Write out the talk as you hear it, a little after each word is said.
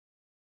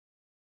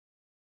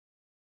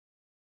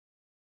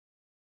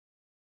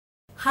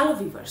Hello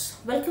viewers,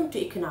 welcome to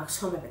Equinox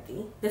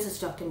Homeopathy. This is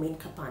Dr.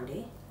 Meenka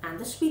Pandey and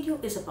this video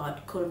is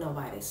about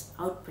coronavirus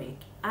outbreak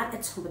and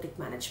its homeopathic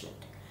management.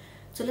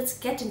 So let's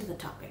get into the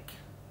topic.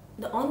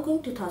 The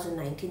ongoing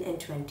 2019 and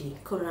 20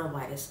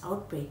 coronavirus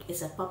outbreak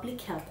is a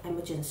public health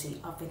emergency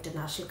of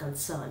international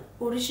concern,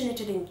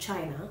 originated in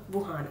China,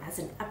 Wuhan, as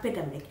an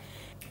epidemic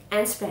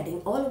and spreading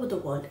all over the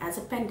world as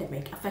a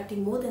pandemic,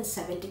 affecting more than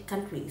 70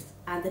 countries,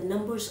 and the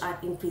numbers are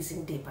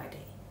increasing day by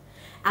day.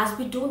 As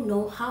we don't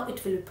know how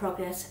it will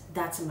progress,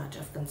 that's a matter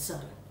of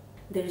concern.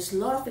 There is a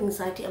lot of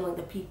anxiety among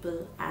the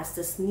people as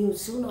this new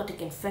zoonotic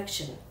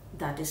infection,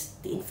 that is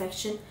the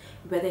infection,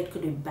 whether it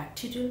could be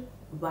bacterial,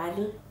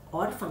 viral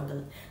or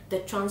fungal,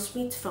 that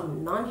transmits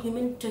from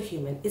non-human to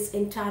human, is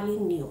entirely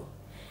new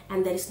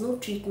and there is no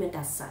treatment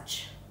as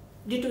such.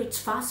 Due to its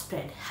fast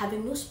spread,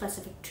 having no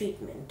specific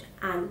treatment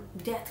and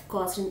death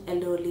caused in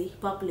elderly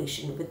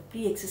population with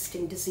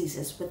pre-existing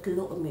diseases with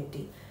low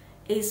immunity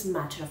is a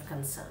matter of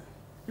concern.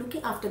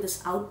 Looking after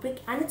this outbreak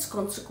and its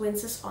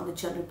consequences on the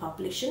general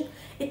population,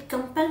 it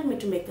compelled me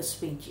to make this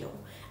video,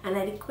 and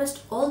I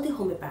request all the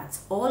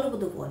homeopaths all over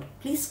the world,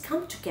 please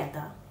come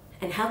together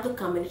and help the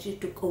community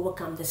to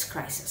overcome this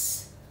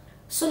crisis.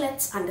 So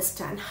let's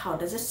understand, how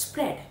does it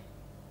spread?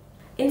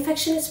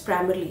 Infection is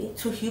primarily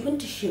through human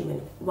to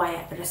human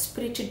via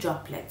respiratory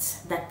droplets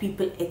that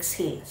people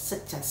exhale,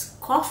 such as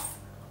cough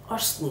or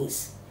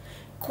sneeze,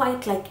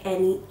 quite like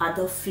any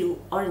other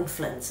flu or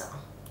influenza.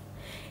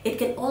 It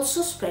can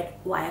also spread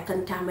via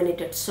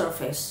contaminated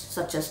surface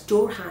such as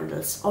door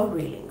handles or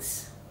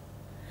railings.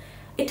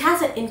 It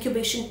has an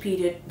incubation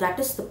period, that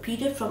is the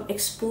period from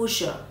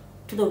exposure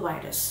to the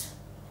virus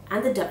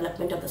and the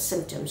development of the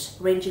symptoms,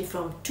 ranging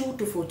from 2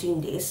 to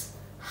 14 days.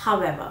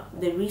 However,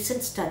 the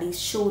recent studies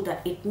show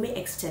that it may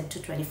extend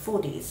to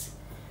 24 days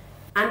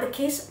and the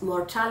case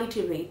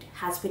mortality rate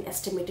has been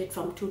estimated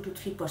from 2 to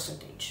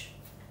 3%.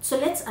 So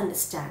let's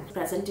understand the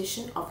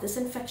presentation of this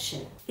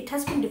infection. It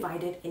has been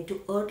divided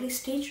into early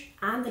stage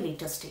and the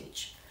later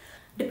stage.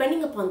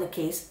 Depending upon the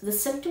case, the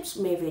symptoms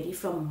may vary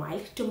from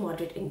mild to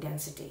moderate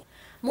intensity.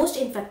 Most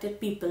infected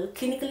people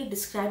clinically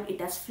describe it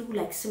as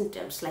flu-like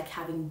symptoms like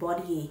having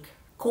body ache,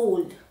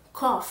 cold,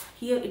 cough.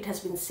 Here it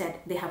has been said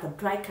they have a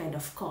dry kind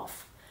of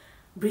cough,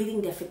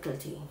 breathing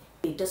difficulty.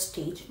 Later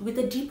stage with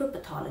a deeper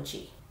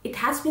pathology. It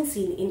has been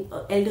seen in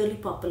elderly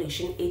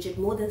population aged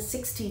more than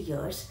 60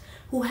 years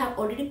who have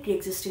already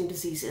pre-existing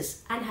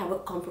diseases and have a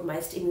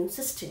compromised immune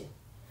system.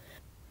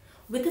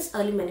 With this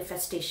early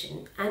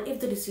manifestation, and if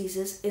the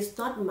diseases is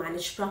not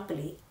managed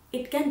properly,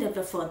 it can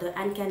develop further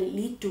and can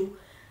lead to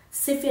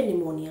severe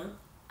pneumonia,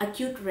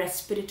 acute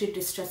respiratory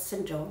distress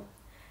syndrome,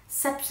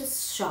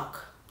 sepsis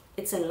shock.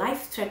 It's a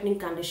life-threatening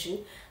condition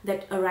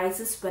that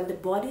arises when the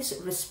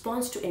body's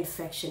response to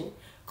infection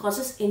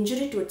causes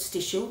injury to its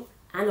tissue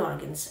and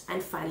organs,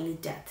 and finally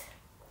death.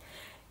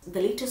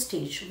 The later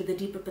stage with the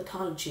deeper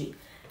pathology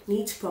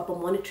needs proper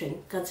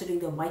monitoring, considering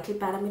their vital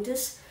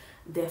parameters,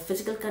 their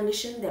physical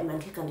condition, their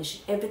mental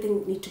condition,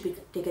 everything needs to be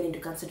taken into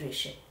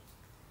consideration.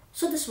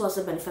 So this was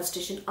the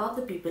manifestation of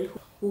the people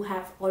who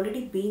have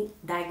already been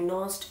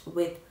diagnosed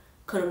with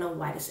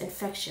coronavirus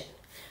infection.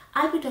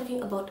 I'll be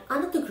talking about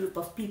another group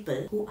of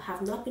people who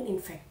have not been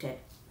infected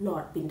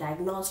nor been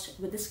diagnosed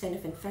with this kind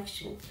of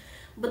infection,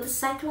 but the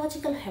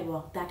psychological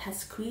havoc that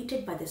has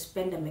created by this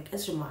pandemic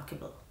is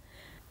remarkable.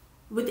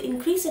 With the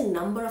increase in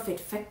number of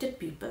infected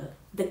people,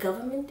 the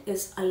government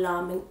is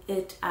alarming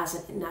it as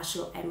a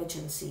national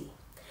emergency.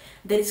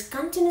 There is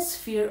continuous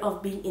fear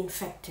of being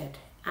infected,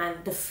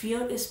 and the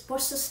fear is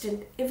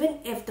persistent even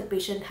if the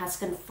patient has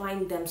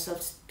confined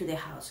themselves to their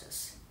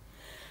houses.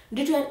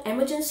 Due to an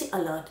emergency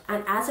alert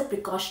and as a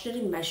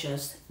precautionary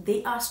measures,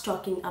 they are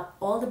stocking up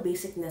all the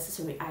basic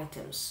necessary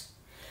items.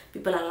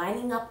 People are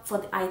lining up for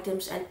the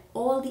items and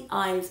all the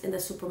aisles in the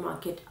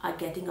supermarket are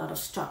getting out of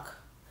stock.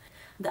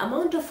 The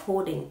amount of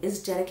hoarding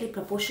is directly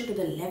proportional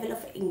to the level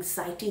of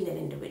anxiety in an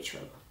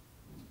individual.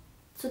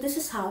 So this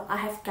is how I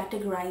have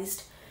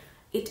categorized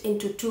it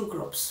into two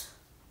groups.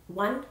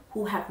 One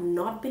who have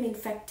not been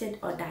infected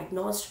or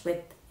diagnosed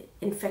with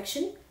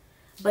infection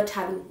but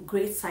having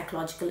great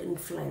psychological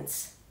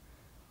influence.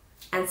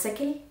 And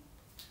second,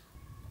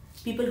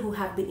 people who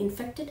have been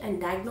infected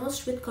and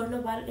diagnosed with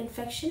coronavirus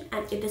infection,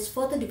 and it is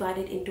further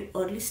divided into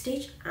early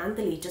stage and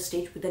the later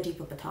stage with a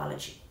deeper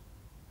pathology.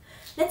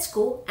 Let's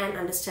go and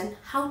understand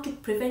how to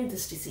prevent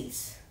this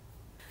disease.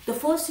 The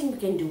first thing you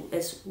can do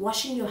is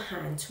washing your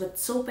hands with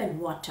soap and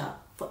water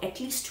for at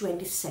least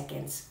 20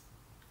 seconds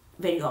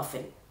very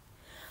often.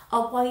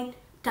 Avoid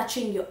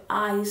touching your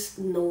eyes,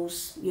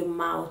 nose, your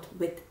mouth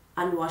with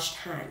unwashed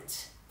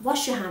hands.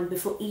 Wash your hand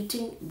before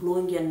eating,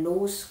 blowing your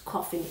nose,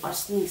 coughing or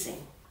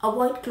sneezing.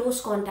 Avoid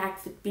close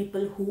contact with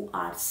people who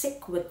are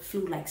sick with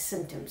flu-like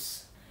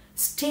symptoms.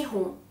 Stay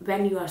home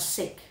when you are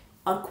sick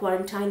or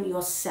quarantine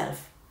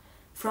yourself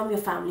from your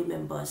family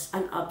members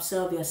and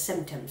observe your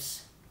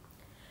symptoms.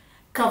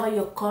 Cover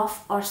your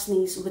cough or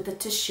sneeze with a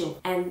tissue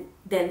and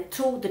then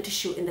throw the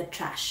tissue in the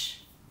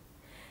trash.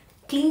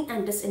 Clean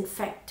and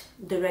disinfect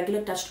the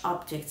regular touched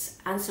objects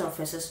and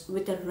surfaces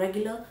with a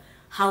regular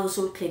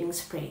household cleaning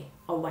spray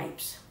or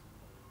wipes.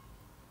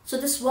 So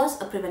this was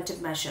a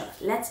preventive measure.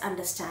 Let's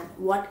understand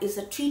what is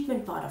the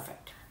treatment part of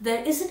it.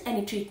 There isn't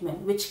any treatment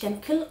which can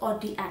kill or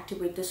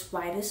deactivate this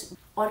virus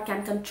or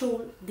can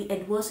control the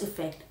adverse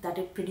effect that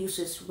it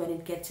produces when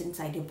it gets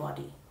inside your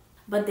body.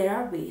 But there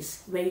are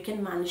ways where you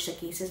can manage the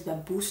cases by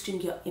boosting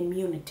your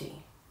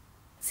immunity.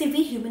 See,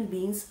 we human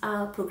beings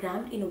are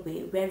programmed in a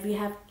way where we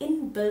have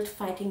inbuilt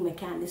fighting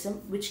mechanism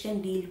which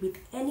can deal with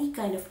any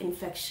kind of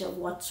infection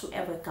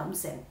whatsoever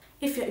comes in.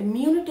 If your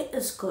immunity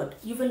is good,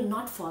 you will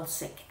not fall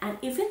sick. And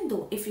even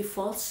though if you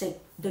fall sick,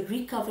 the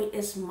recovery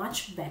is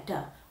much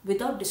better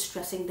without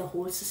distressing the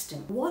whole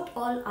system. What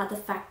all are the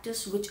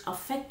factors which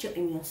affect your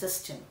immune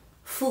system?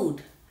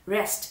 Food,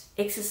 rest,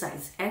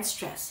 exercise and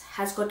stress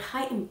has got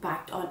high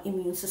impact on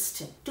immune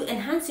system. To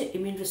enhance your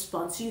immune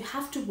response, you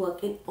have to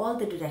work in all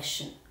the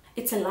direction.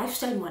 It's a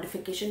lifestyle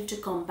modification to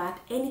combat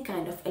any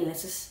kind of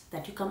illnesses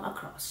that you come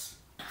across.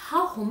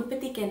 How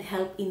homeopathy can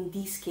help in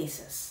these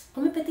cases?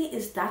 Homeopathy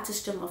is that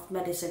system of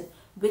medicine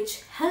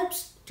which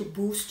helps to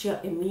boost your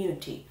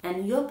immunity,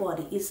 and your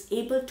body is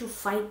able to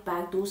fight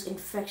back those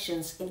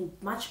infections in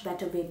much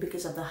better way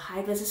because of the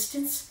high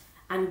resistance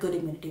and good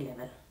immunity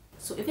level.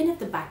 So even if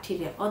the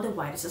bacteria or the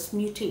viruses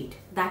mutate,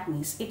 that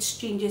means it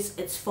changes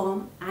its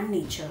form and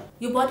nature,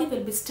 your body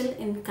will be still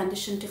in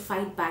condition to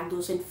fight back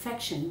those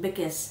infections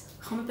because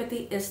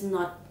homeopathy is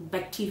not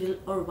bacterial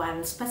or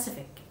viral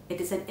specific. It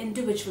is an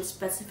individual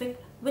specific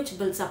which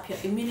builds up your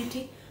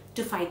immunity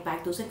to fight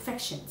back those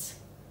infections.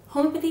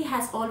 Homeopathy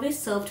has always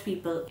served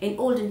people in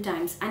olden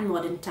times and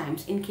modern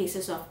times in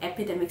cases of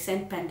epidemics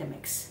and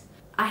pandemics.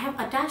 I have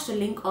attached a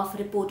link of a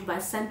report by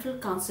Central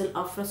Council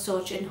of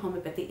Research in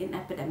Homeopathy in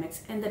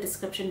Epidemics in the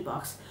description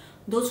box.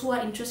 Those who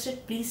are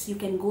interested, please you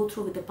can go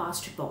through with the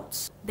past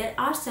reports. There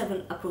are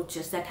several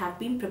approaches that have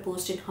been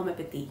proposed in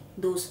homeopathy.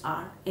 Those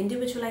are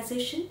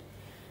individualization,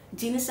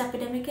 genus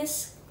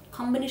epidemicus,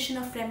 combination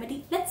of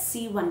remedy. Let's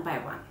see one by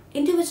one.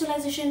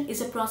 Individualization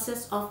is a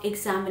process of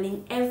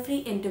examining every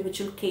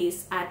individual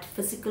case at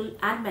physical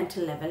and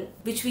mental level,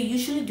 which we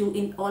usually do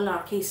in all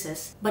our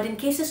cases. But in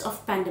cases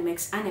of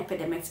pandemics and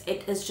epidemics,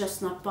 it is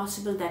just not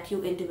possible that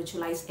you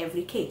individualize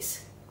every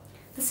case.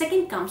 The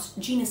second comes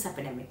genus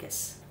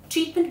epidemicus.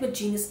 Treatment with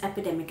genus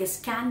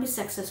epidemicus can be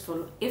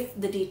successful if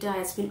the data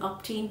has been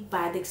obtained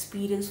by the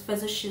experienced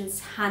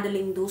physicians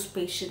handling those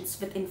patients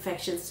with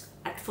infections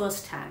at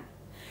first hand.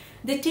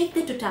 They take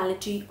the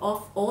totality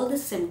of all the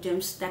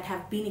symptoms that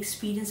have been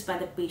experienced by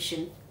the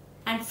patient,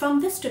 and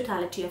from this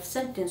totality of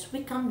symptoms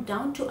we come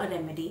down to a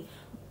remedy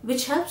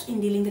which helps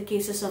in dealing the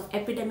cases of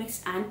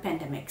epidemics and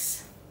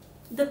pandemics.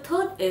 The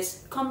third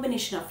is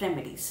combination of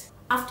remedies.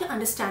 After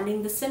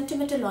understanding the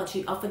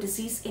symptomatology of a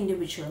diseased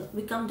individual,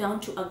 we come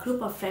down to a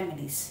group of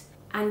remedies,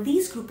 and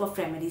these group of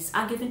remedies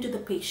are given to the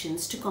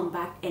patients to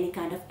combat any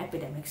kind of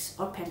epidemics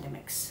or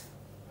pandemics.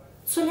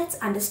 So let's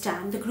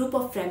understand the group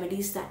of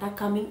remedies that are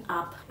coming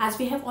up, as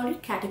we have already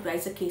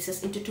categorized the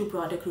cases into two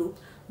broader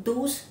groups: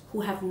 those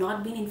who have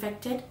not been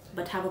infected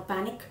but have a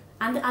panic,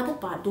 and the other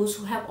part, those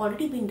who have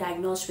already been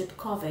diagnosed with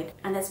COVID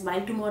and has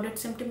mild to moderate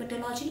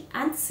symptomatology,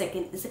 and the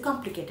second is the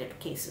complicated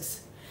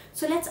cases.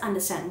 So let's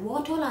understand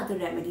what all are the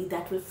remedies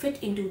that will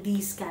fit into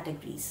these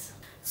categories.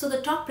 So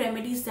the top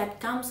remedies that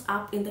comes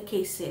up in the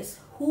cases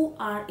who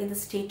are in the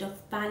state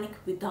of panic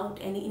without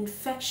any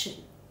infection.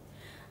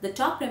 The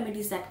top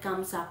remedies that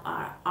comes up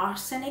are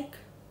arsenic,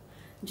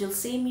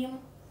 gilsemium,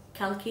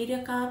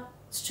 calcarea carb,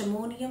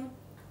 stramonium.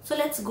 So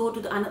let's go to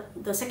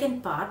the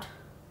second part,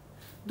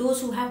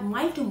 those who have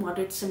mild to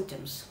moderate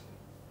symptoms.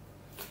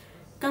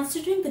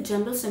 Considering the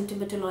general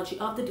symptomatology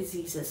of the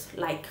diseases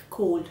like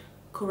cold,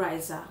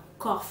 coryza,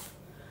 cough,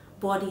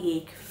 body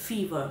ache,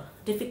 fever,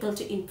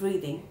 difficulty in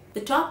breathing,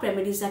 the top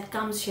remedies that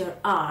comes here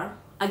are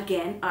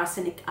again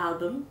arsenic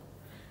album,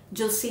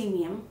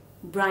 gilsemium,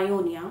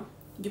 bryonia,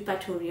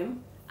 eupatorium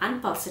and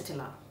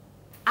pulsatilla.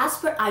 As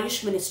per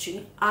Ayush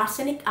Ministry,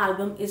 arsenic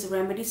album is a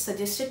remedy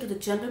suggested to the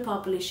general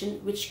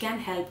population which can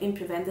help in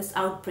prevent this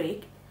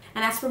outbreak.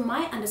 And as per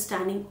my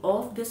understanding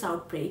of this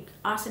outbreak,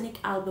 arsenic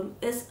album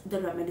is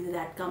the remedy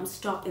that comes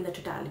top in the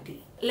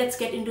totality. Let's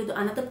get into the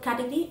another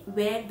category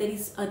where there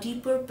is a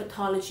deeper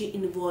pathology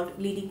involved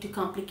leading to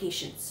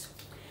complications.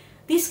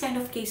 These kind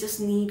of cases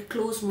need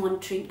close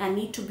monitoring and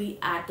need to be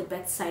at the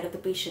bedside of the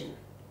patient.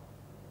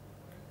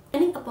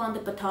 Depending upon the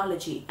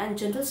pathology and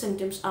general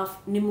symptoms of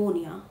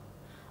pneumonia,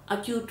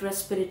 acute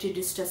respiratory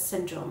distress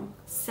syndrome,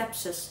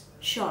 sepsis,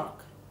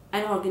 shock,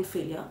 and organ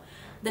failure,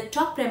 the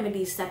top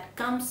remedies that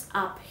comes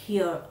up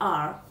here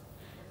are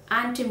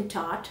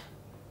antimtat,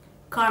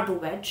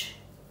 carboveg,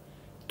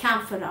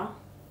 camphora,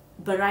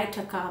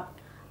 baryta carb.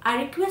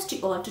 I request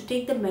you all to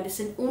take the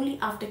medicine only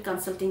after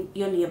consulting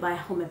your nearby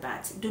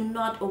homeopaths. Do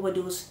not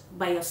overdose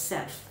by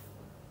yourself.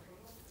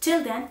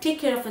 Till then,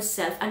 take care of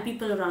yourself and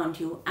people around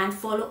you and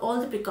follow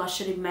all the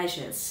precautionary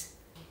measures.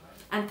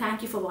 And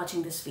thank you for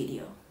watching this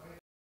video.